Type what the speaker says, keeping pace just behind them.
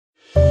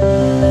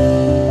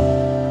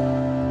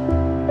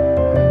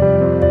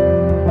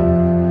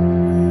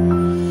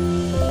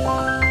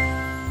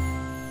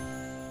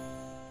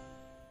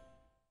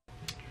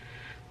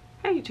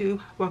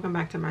welcome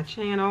back to my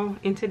channel.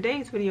 In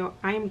today's video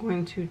I am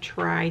going to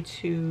try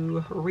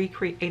to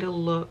recreate a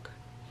look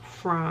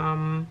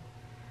from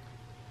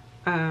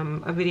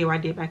a video I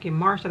did back in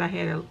March that I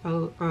had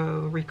a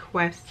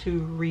request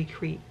to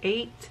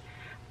recreate,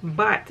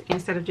 but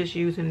instead of just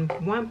using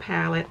one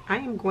palette, I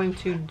am going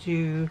to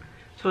do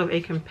sort of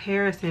a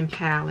comparison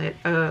palette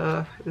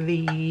of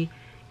the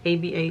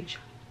ABH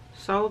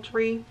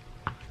Sultry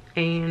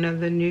and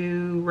the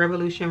new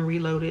Revolution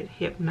Reloaded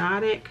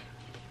Hypnotic.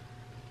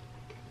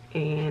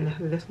 And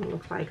this one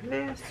looks like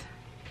this.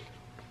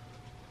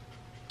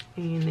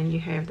 And then you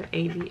have the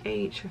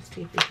ABH. Let's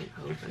see if we can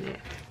open it.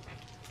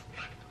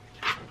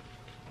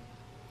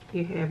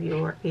 You have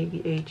your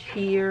ABH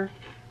here.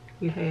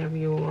 You have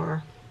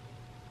your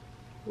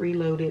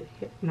Reloaded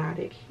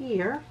Hypnotic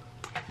here.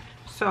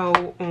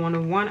 So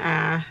on one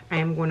eye, I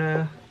am going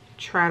to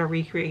try to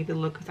recreate the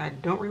look because I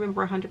don't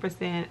remember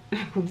 100%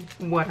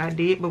 what I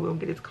did, but we'll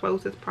get as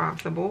close as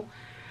possible.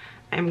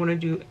 I'm going to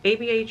do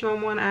ABH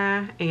on one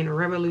eye and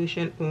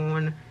Revolution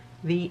on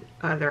the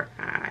other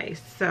eye.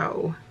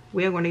 So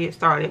we're going to get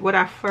started. What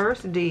I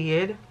first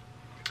did,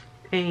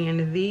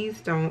 and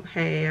these do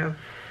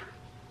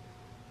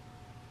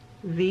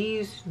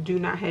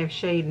not have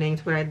shade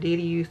names, but I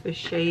did use the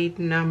shade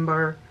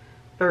number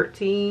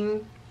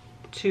 13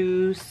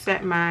 to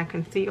set my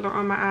concealer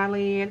on my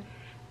eyelid,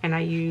 and I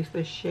used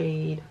the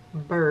shade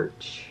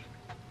Birch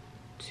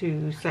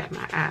to set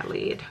my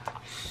eyelid.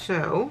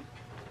 So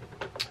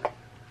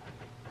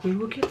we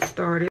will get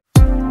started.